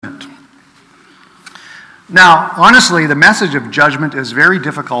Now, honestly, the message of judgment is very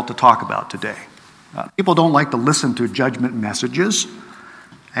difficult to talk about today. People don't like to listen to judgment messages,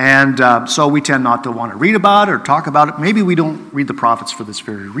 and so we tend not to want to read about it or talk about it. Maybe we don't read the prophets for this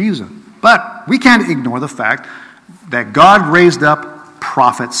very reason. But we can't ignore the fact that God raised up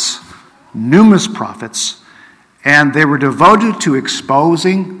prophets, numerous prophets, and they were devoted to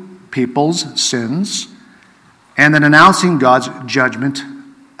exposing people's sins and then announcing God's judgment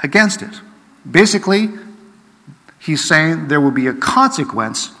against it. Basically, he's saying there will be a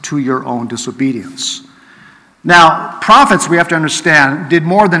consequence to your own disobedience. Now, prophets, we have to understand, did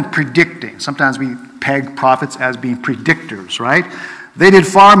more than predicting. Sometimes we peg prophets as being predictors, right? They did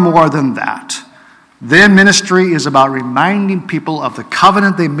far more than that. Their ministry is about reminding people of the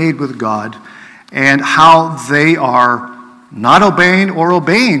covenant they made with God and how they are not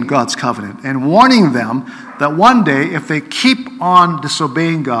obeying God's covenant, and warning them that one day, if they keep on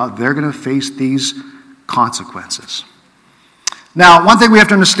disobeying God, they're going to face these consequences. Now, one thing we have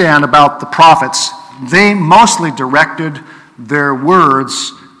to understand about the prophets, they mostly directed their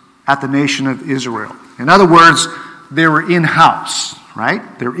words at the nation of Israel. In other words, they were in-house,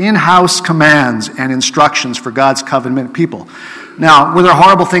 right? They're in-house commands and instructions for God's covenant people. Now, were there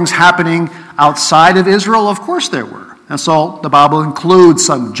horrible things happening outside of Israel? Of course there were. And so the Bible includes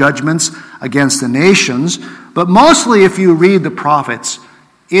some judgments against the nations, but mostly if you read the prophets,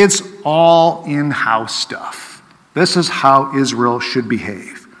 it's all in-house stuff. This is how Israel should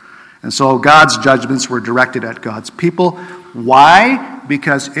behave. And so God's judgments were directed at God's people. Why?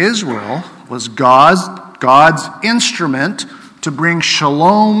 Because Israel was God's instrument to bring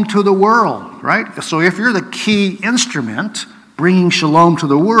shalom to the world, right? So if you're the key instrument bringing shalom to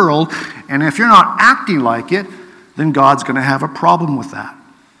the world, and if you're not acting like it, then God's going to have a problem with that.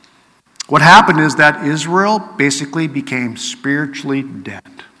 What happened is that Israel basically became spiritually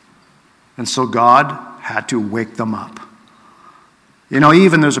dead. And so God had to wake them up. You know,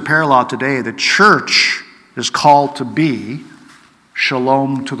 even there's a parallel today. The church is called to be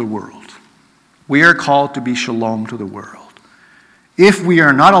shalom to the world. We are called to be shalom to the world. If we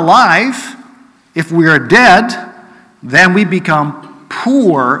are not alive, if we are dead, then we become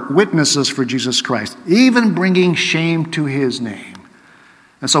poor witnesses for Jesus Christ, even bringing shame to his name.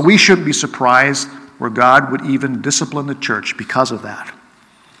 And so we shouldn't be surprised where God would even discipline the church because of that.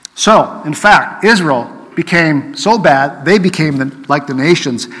 So, in fact, Israel became so bad, they became like the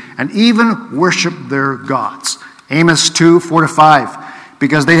nations and even worshiped their gods. Amos 2:4-5,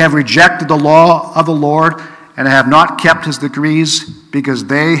 because they have rejected the law of the Lord and have not kept his decrees, because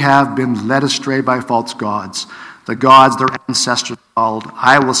they have been led astray by false gods. The gods their ancestors called,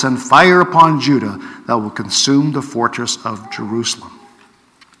 I will send fire upon Judah that will consume the fortress of Jerusalem.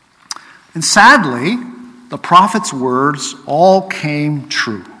 And sadly, the prophet's words all came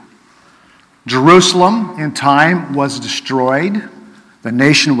true. Jerusalem in time was destroyed. The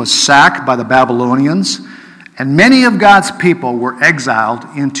nation was sacked by the Babylonians. And many of God's people were exiled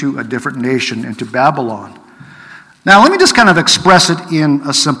into a different nation, into Babylon. Now, let me just kind of express it in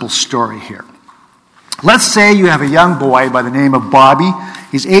a simple story here. Let's say you have a young boy by the name of Bobby.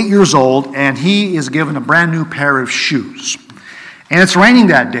 He's 8 years old, and he is given a brand new pair of shoes. And it's raining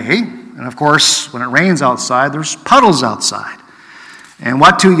that day, and of course, when it rains outside, there's puddles outside. And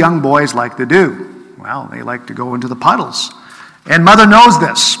what do young boys like to do? Well, they like to go into the puddles. And mother knows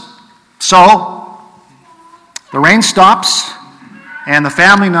this. So, the rain stops, and the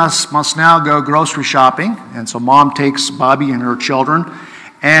family must now go grocery shopping. And so mom takes Bobby and her children.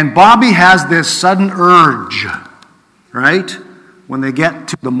 And Bobby has this sudden urge, right? When they get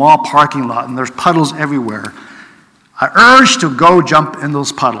to the mall parking lot and there's puddles everywhere. An urge to go jump in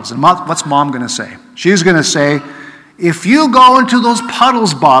those puddles. And what's mom going to say? She's going to say, if you go into those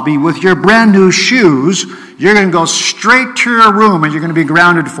puddles, Bobby, with your brand new shoes, you're going to go straight to your room and you're going to be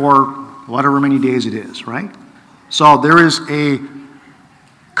grounded for whatever many days it is, right? So there is a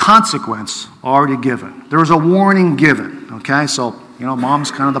consequence already given. There is a warning given, okay? So, you know,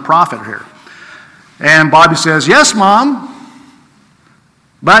 mom's kind of the prophet here. And Bobby says, yes, mom.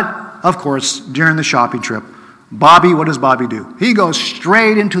 But, of course, during the shopping trip, Bobby, what does Bobby do? He goes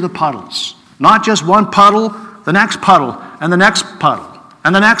straight into the puddles. Not just one puddle, the next puddle, and the next puddle,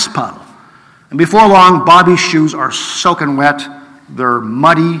 and the next puddle. And before long, Bobby's shoes are soaking wet. They're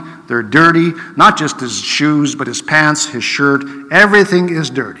muddy. They're dirty. Not just his shoes, but his pants, his shirt. Everything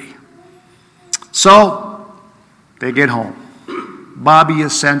is dirty. So, they get home. Bobby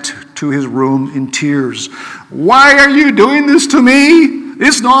is sent to his room in tears. Why are you doing this to me?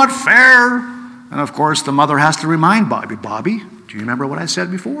 It's not fair. And of course, the mother has to remind Bobby, Bobby, do you remember what I said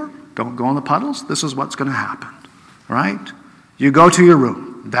before? Don't go in the puddles. This is what's going to happen. Right? You go to your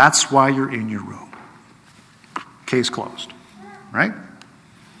room. That's why you're in your room. Case closed, right?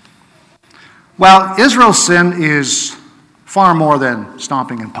 Well, Israel's sin is far more than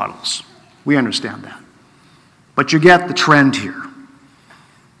stomping in puddles. We understand that. But you get the trend here.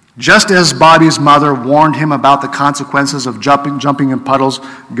 Just as Bobby's mother warned him about the consequences of jumping in puddles,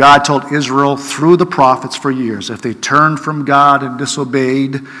 God told Israel through the prophets for years, if they turned from God and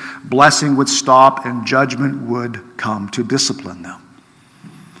disobeyed, blessing would stop and judgment would come to discipline them.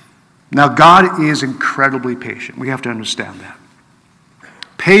 Now, God is incredibly patient. We have to understand that.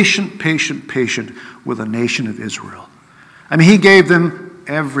 Patient with the nation of Israel. I mean, he gave them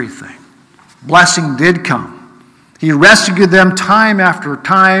everything. Blessing did come. He rescued them time after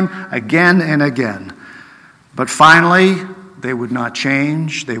time, again and again. But finally, they would not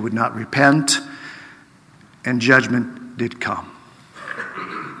change, they would not repent, and judgment did come.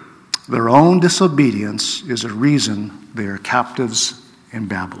 Their own disobedience is a reason they are captives in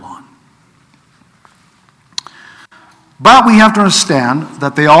Babylon. But we have to understand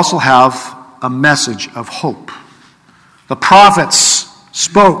that they also have a message of hope. The prophets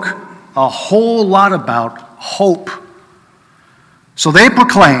spoke a whole lot about hope. So they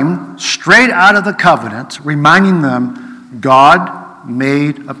proclaim straight out of the covenant, reminding them God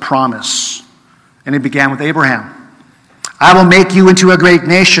made a promise. And it began with Abraham. I will make you into a great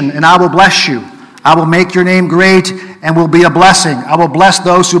nation, and I will bless you. I will make your name great and will be a blessing. I will bless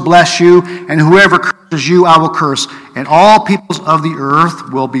those who bless you, and whoever curses you, I will curse. And all peoples of the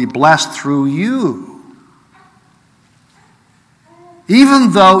earth will be blessed through you.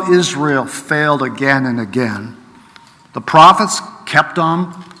 Even though Israel failed again and again, the prophets kept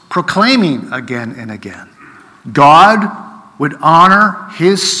on proclaiming again and again. God would honor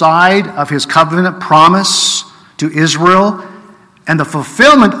his side of his covenant promise to Israel, and the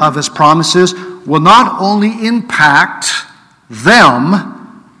fulfillment of his promises will not only impact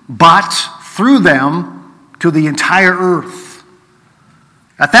them, but through them to the entire earth.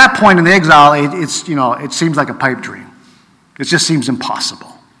 At that point in the exile, it seems like a pipe dream. It just seems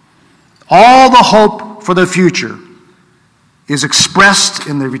impossible. All the hope for the future is expressed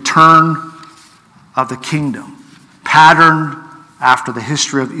in the return of the kingdom, patterned after the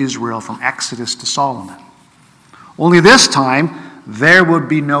history of Israel from Exodus to Solomon. Only this time, there would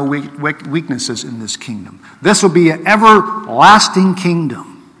be no weaknesses in this kingdom. This will be an everlasting kingdom.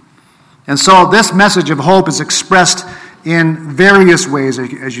 And so this message of hope is expressed in various ways,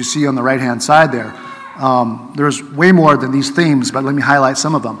 as you see on the right-hand side there. There's way more than these themes, but let me highlight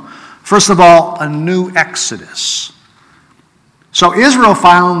some of them. First of all, a new exodus. So Israel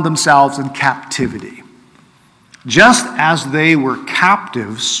found themselves in captivity, just as they were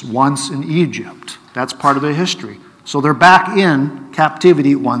captives once in Egypt. That's part of their history. So they're back in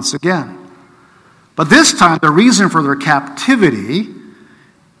captivity once again. But this time, the reason for their captivity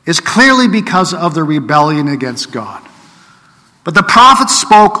is clearly because of their rebellion against God. But the prophets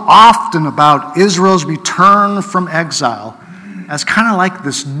spoke often about Israel's return from exile as kind of like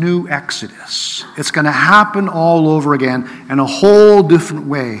this new exodus. It's going to happen all over again in a whole different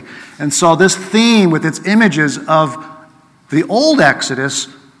way. And so this theme with its images of the old exodus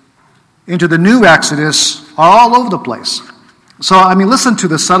into the new exodus are all over the place. So, listen to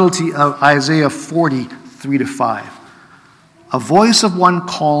the subtlety of Isaiah 40:3-5. A voice of one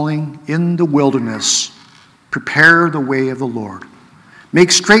calling in the wilderness, prepare the way of the Lord.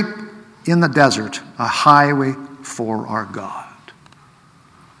 Make straight in the desert a highway for our God.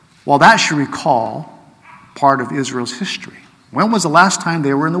 Well, that should recall part of Israel's history. When was the last time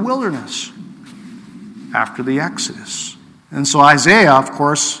they were in the wilderness? After the Exodus. And so Isaiah, of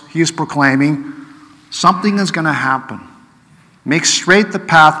course, he is proclaiming something is going to happen. Make straight the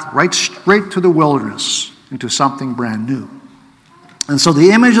path right straight to the wilderness into something brand new. And so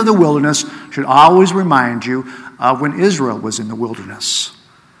the image of the wilderness should always remind you of when Israel was in the wilderness.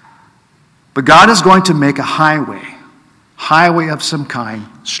 But God is going to make a highway of some kind,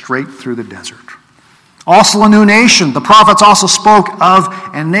 straight through the desert. Also a new nation. The prophets also spoke of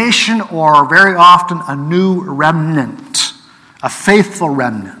a nation, or very often a new remnant, a faithful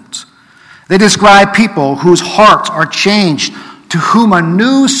remnant. They describe people whose hearts are changed, to whom a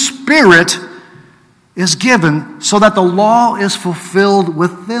new spirit is given, so that the law is fulfilled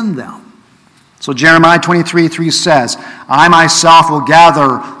within them. So Jeremiah 23:3 says, I myself will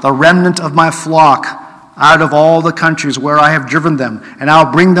gather the remnant of my flock out of all the countries where I have driven them, and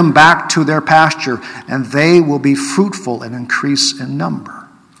I'll bring them back to their pasture, and they will be fruitful and increase in number.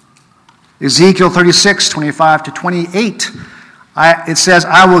 Ezekiel 36:25-28, it says,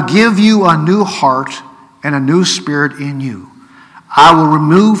 I will give you a new heart and a new spirit in you. I will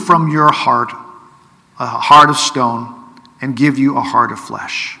remove from your heart a heart of stone and give you a heart of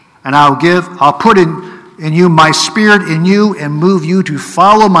flesh. And I'll put in in you my spirit in you and move you to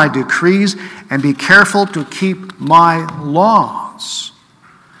follow my decrees and be careful to keep my laws.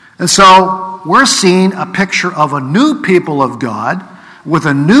 And so we're seeing a picture of a new people of God with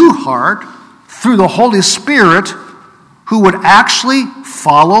a new heart through the Holy Spirit who would actually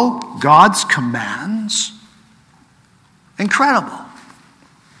follow God's commands. Incredible.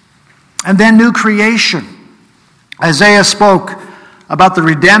 And then new creation. Isaiah spoke about the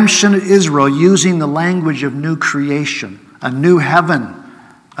redemption of Israel using the language of new creation, a new heaven,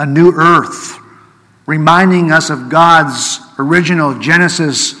 a new earth, reminding us of God's original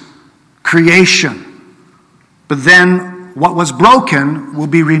Genesis creation. But then what was broken will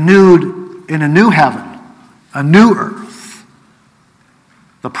be renewed in a new heaven, a new earth.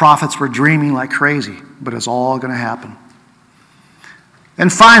 The prophets were dreaming like crazy, but it's all going to happen.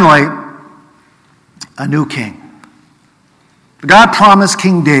 And finally, a new king. God promised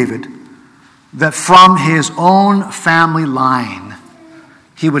King David that from his own family line,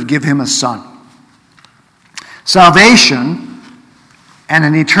 he would give him a son. Salvation and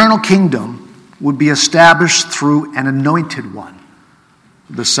an eternal kingdom would be established through an anointed one,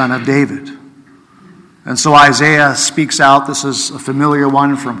 the Son of David. And so Isaiah speaks out. This is a familiar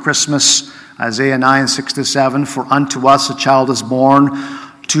one from Christmas, Isaiah 9, 6-7. For unto us a child is born,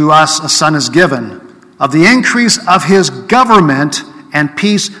 to us a son is given. Of the increase of his government and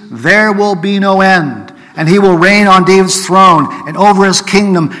peace there will be no end. And he will reign on David's throne and over his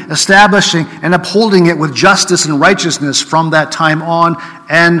kingdom, establishing and upholding it with justice and righteousness from that time on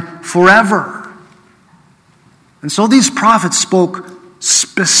and forever. And so these prophets spoke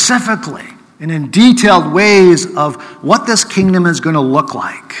specifically and in detailed ways of what this kingdom is going to look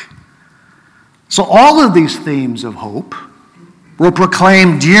like. So all of these themes of hope were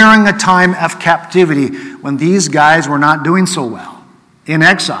proclaimed during a time of captivity when these guys were not doing so well, in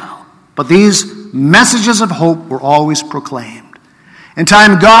exile. But these messages of hope were always proclaimed. In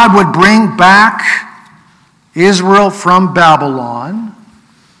time, God would bring back Israel from Babylon,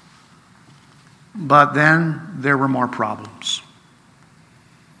 but then there were more problems.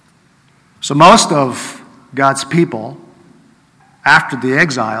 So most of God's people, after the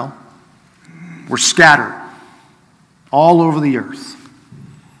exile, were scattered all over the earth.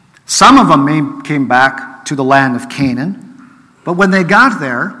 Some of them came back to the land of Canaan, but when they got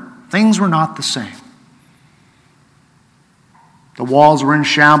there, things were not the same. The walls were in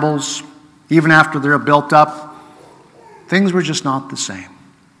shambles. Even after they were built up, things were just not the same.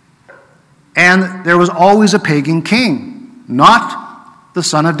 And there was always a pagan king, not the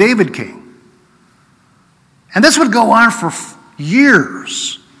Son of David king. And this would go on for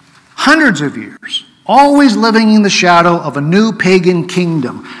years, hundreds of years, always living in the shadow of a new pagan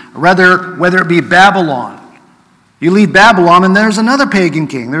kingdom, whether it be Babylon. You leave Babylon and there's another pagan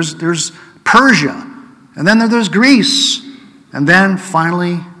king. There's Persia, and then there's Greece. And then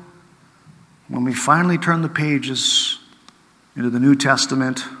finally, when we finally turn the pages into the New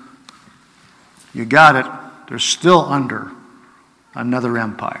Testament, you got it, they're still under another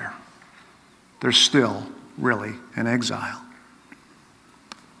empire. They're still really in exile.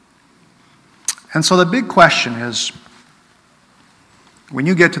 And so the big question is, when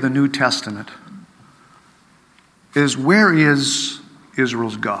you get to the New Testament, is where is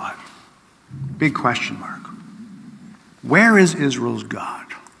Israel's God? Big question mark. Where is Israel's God?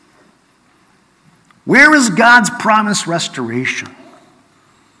 Where is God's promised restoration?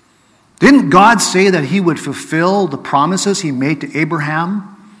 Didn't God say that he would fulfill the promises he made to Abraham?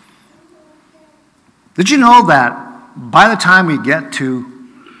 Did you know that by the time we get to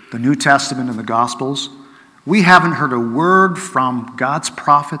the New Testament and the Gospels, we haven't heard a word from God's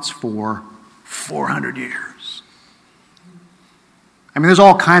prophets for 400 years? I mean, there's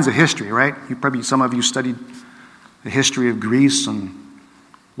all kinds of history, right? Some of you studied the history of Greece and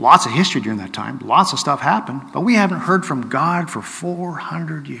lots of history during that time. Lots of stuff happened, but we haven't heard from God for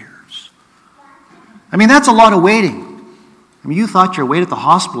 400 years. I mean, that's a lot of waiting. I mean, you thought your wait at the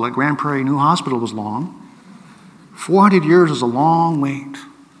hospital at Grand Prairie New Hospital was long. 400 years is a long wait.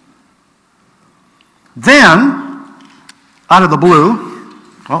 Then, out of the blue,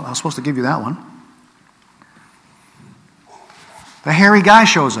 well, I was supposed to give you that one. The hairy guy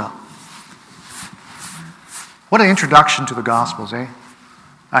shows up. What an introduction to the Gospels, eh?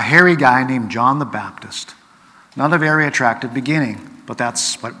 A hairy guy named John the Baptist. Not a very attractive beginning, but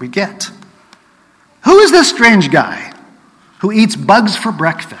that's what we get. Who is this strange guy who eats bugs for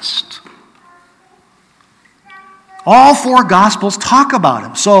breakfast? All four Gospels talk about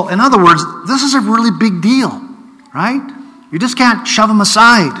him. So, in other words, this is a really big deal, right? You just can't shove him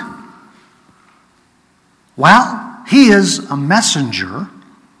aside. Well, he is a messenger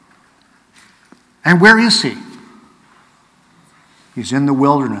And where is he? He's in the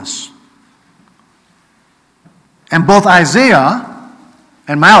wilderness. And both Isaiah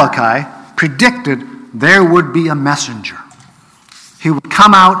and Malachi predicted there would be a messenger. He would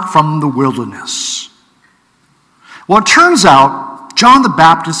come out from the wilderness. Well, it turns out John the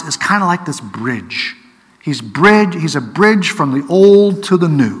Baptist is kind of like this bridge. He's a bridge from the old to the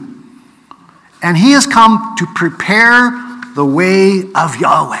new. And he has come to prepare the way of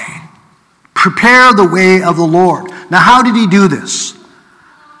Yahweh. Prepare the way of the Lord. Now, how did he do this?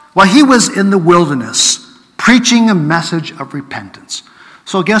 Well, he was in the wilderness preaching a message of repentance.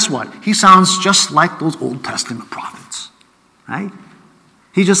 So guess what? He sounds just like those Old Testament prophets, right?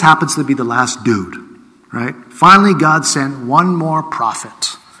 He just happens to be the last dude, right? Finally, God sent one more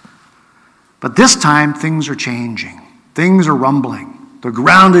prophet. But this time, things are changing. Things are rumbling. The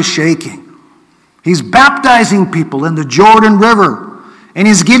ground is shaking. He's baptizing people in the Jordan River, and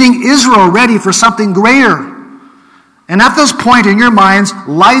he's getting Israel ready for something greater. And at this point in your minds,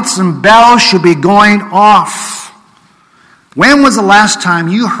 lights and bells should be going off. When was the last time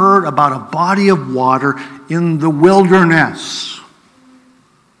you heard about a body of water in the wilderness?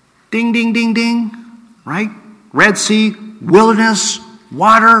 Ding, ding, ding, ding, right? Red Sea, wilderness,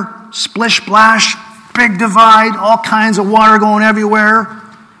 water, splish, splash, big divide, all kinds of water going everywhere.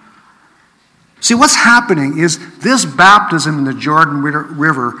 See, what's happening is this baptism in the Jordan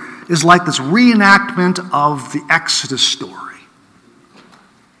River is like this reenactment of the Exodus story.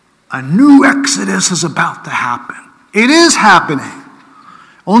 A new Exodus is about to happen. It is happening.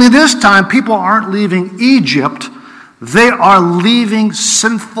 Only this time, people aren't leaving Egypt. They are leaving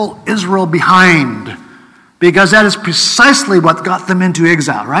sinful Israel behind. Because that is precisely what got them into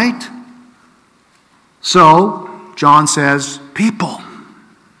exile, right? So, John says, people,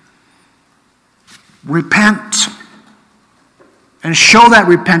 repent. And show that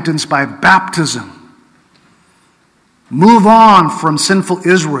repentance by baptism. Move on from sinful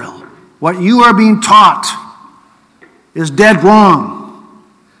Israel. What you are being taught is dead wrong.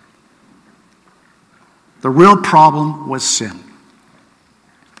 The real problem was sin.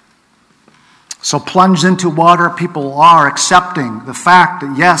 So plunged into water, people are accepting the fact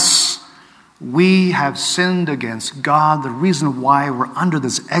that yes, we have sinned against God. The reason why we're under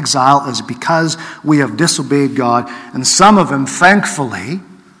this exile is because we have disobeyed God. And some of them, thankfully,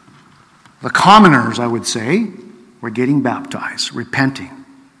 the commoners, I would say, were getting baptized, repenting.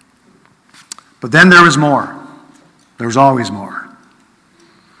 But then there was more. There's always more.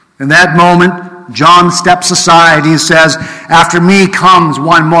 In that moment, John steps aside. He says, after me comes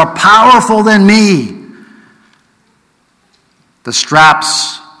one more powerful than me. The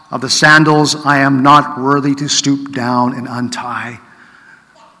straps of the sandals I am not worthy to stoop down and untie.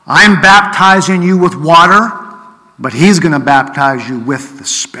 I'm baptizing you with water, but he's going to baptize you with the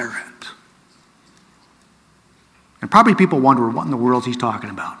Spirit. And probably people wonder what in the world he's talking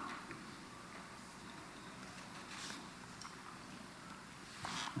about.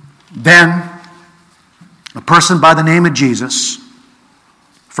 Then, a person by the name of Jesus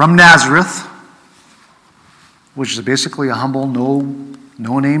from Nazareth, which is basically a humble,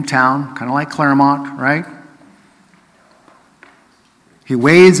 no-name town, kind of like Claremont, right? He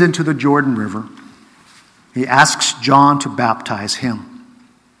wades into the Jordan River. He asks John to baptize him.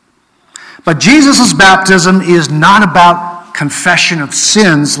 But Jesus' baptism is not about confession of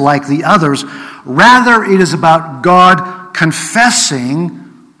sins like the others. Rather, it is about God confessing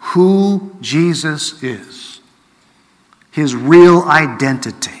who Jesus is, his real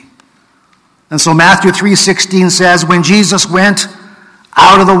identity. And so Matthew 3:16 says, when Jesus went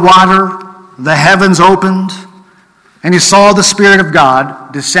out of the water, the heavens opened, and he saw the Spirit of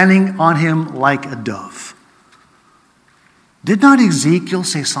God descending on him like a dove. Did not Ezekiel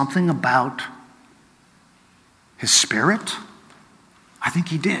say something about his spirit? I think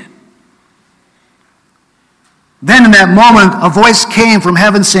he did. Then in that moment, a voice came from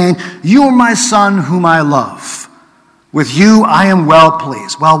heaven saying, you are my son whom I love. With you I am well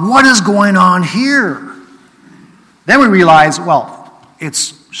pleased. Well, what is going on here? Then we realize, well,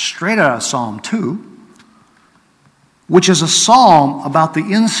 it's straight out of Psalm 2, which is a psalm about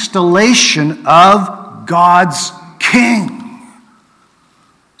the installation of God's king.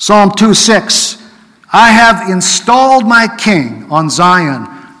 Psalm 2:6, I have installed my king on Zion,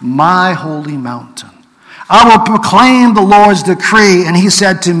 my holy mountain. I will proclaim the Lord's decree. And he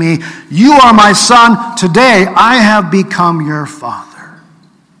said to me, you are my son. Today I have become your father.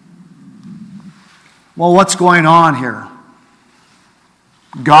 Well, what's going on here?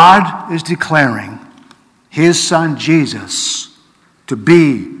 God is declaring his son Jesus to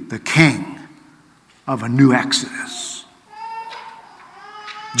be the king of a new Exodus.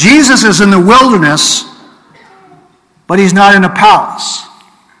 Jesus is in the wilderness, but he's not in a palace.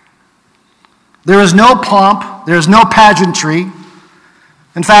 There is no pomp, there is no pageantry.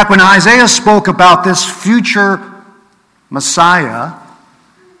 In fact, when Isaiah spoke about this future Messiah,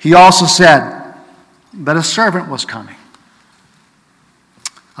 he also said that a servant was coming.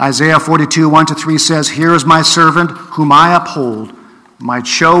 Isaiah 42, 1-3 says, "Here is my servant whom I uphold, my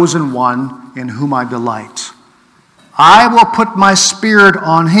chosen one in whom I delight. I will put my spirit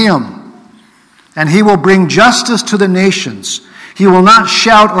on him, and he will bring justice to the nations. He will not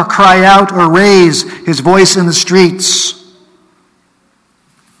shout or cry out or raise his voice in the streets.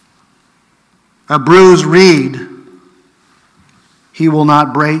 A bruised reed he will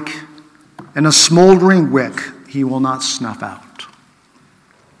not break, and a smoldering wick he will not snuff out."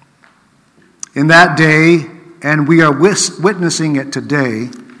 In that day, and we are witnessing it today,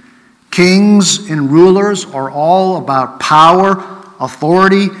 kings and rulers are all about power,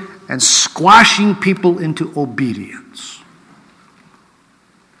 authority, and squashing people into obedience.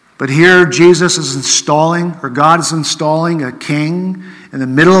 But here Jesus is installing, or God is installing, a king in the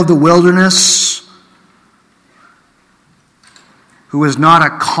middle of the wilderness who is not a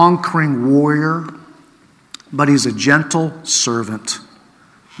conquering warrior, but he's a gentle servant,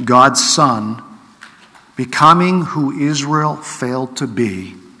 God's son, becoming who Israel failed to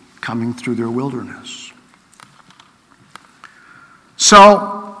be, coming through their wilderness.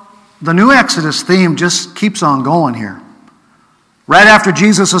 So, the new Exodus theme just keeps on going here. Right after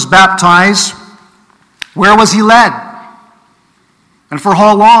Jesus was baptized, where was he led? And for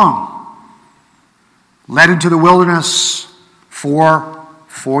how long? Led into the wilderness for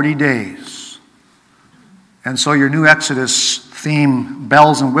 40 days. And so your new Exodus theme,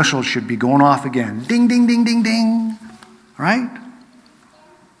 bells and whistles, should be going off again. Ding, ding, ding, ding, ding. Right?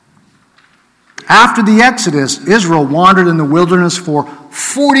 After the Exodus, Israel wandered in the wilderness for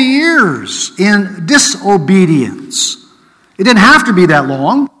 40 years in disobedience. It didn't have to be that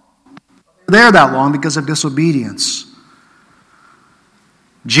long. They were there that long because of disobedience.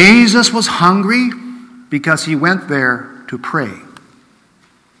 Jesus was hungry because he went there to pray.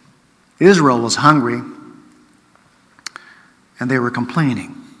 Israel was hungry and they were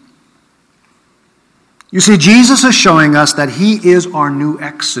complaining. You see, Jesus is showing us that he is our new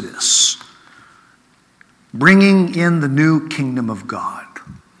Exodus, bringing in the new kingdom of God.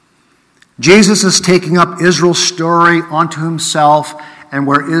 Jesus is taking up Israel's story onto himself, and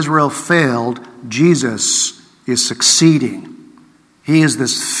where Israel failed, Jesus is succeeding. He is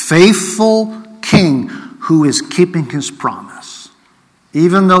this faithful king who is keeping his promise.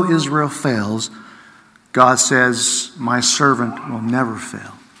 Even though Israel fails, God says, "My servant will never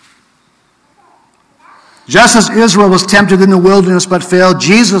fail." Just as Israel was tempted in the wilderness but failed,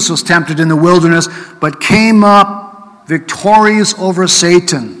 Jesus was tempted in the wilderness but came up victorious over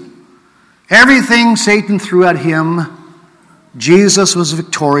Satan. Everything Satan threw at him, Jesus was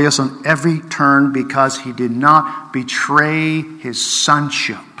victorious on every turn because he did not betray his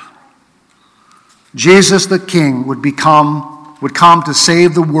sonship. Jesus the King would come to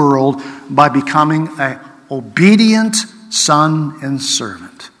save the world by becoming an obedient son and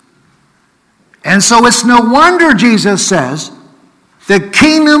servant. And so it's no wonder Jesus says, "The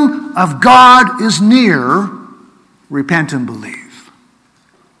kingdom of God is near, repent and believe."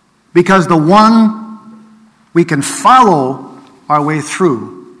 Because the one we can follow our way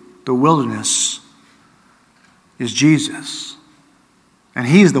through the wilderness is Jesus. And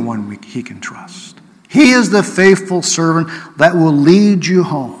he's the one he can trust. He is the faithful servant that will lead you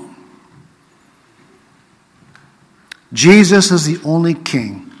home. Jesus is the only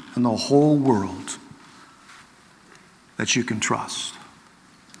king in the whole world that you can trust.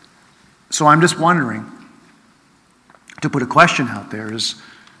 So I'm just wondering, to put a question out there, is,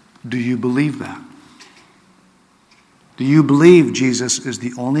 do you believe that? Do you believe Jesus is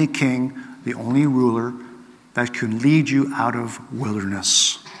the only king, the only ruler that can lead you out of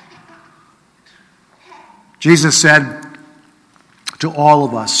wilderness? Jesus said to all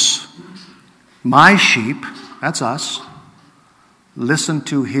of us, "My sheep," that's us, "listen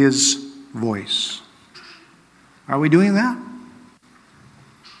to his voice." Are we doing that?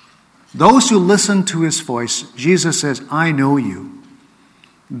 Those who listen to his voice, Jesus says, "I know you."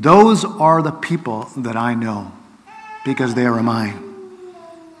 Those are the people that I know because they are mine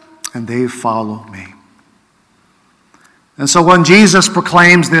and they follow me. And so when Jesus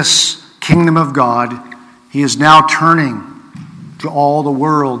proclaims this kingdom of God, he is now turning to all the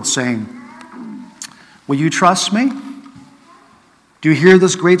world saying, "Will you trust me? Do you hear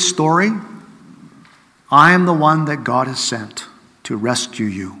this great story? I am the one that God has sent to rescue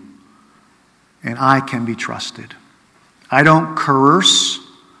you, and I can be trusted. I don't coerce.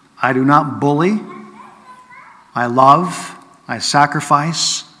 I do not bully. I love. I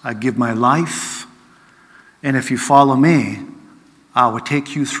sacrifice. I give my life. And if you follow me, I will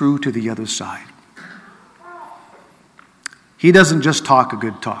take you through to the other side. He doesn't just talk a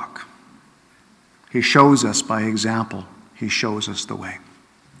good talk. He shows us by example. He shows us the way.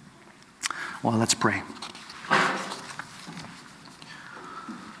 Well, let's pray.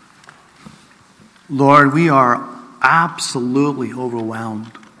 Lord, we are absolutely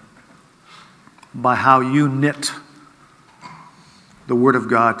overwhelmed by how you knit the Word of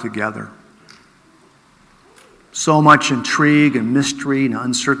God together. So much intrigue and mystery and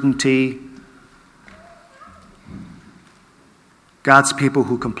uncertainty. God's people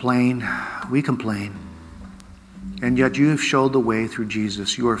who complain, we complain. And yet you have showed the way through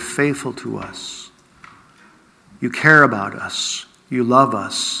Jesus. You are faithful to us. You care about us. You love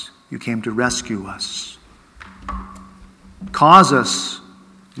us. You came to rescue us. Cause us,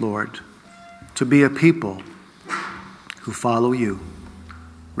 Lord, to be a people who follow you,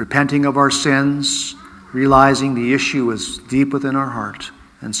 repenting of our sins, realizing the issue is deep within our heart.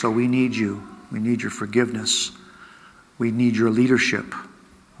 And so we need you. We need your forgiveness. We need your leadership.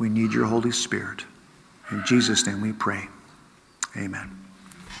 We need your Holy Spirit. In Jesus' name we pray. Amen.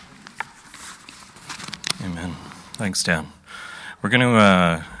 Amen. Thanks, Dan. We're going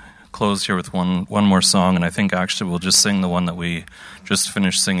to close here with one more song, and I think actually we'll just sing the one that we just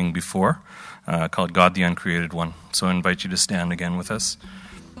finished singing before, called God the Uncreated One. So I invite you to stand again with us.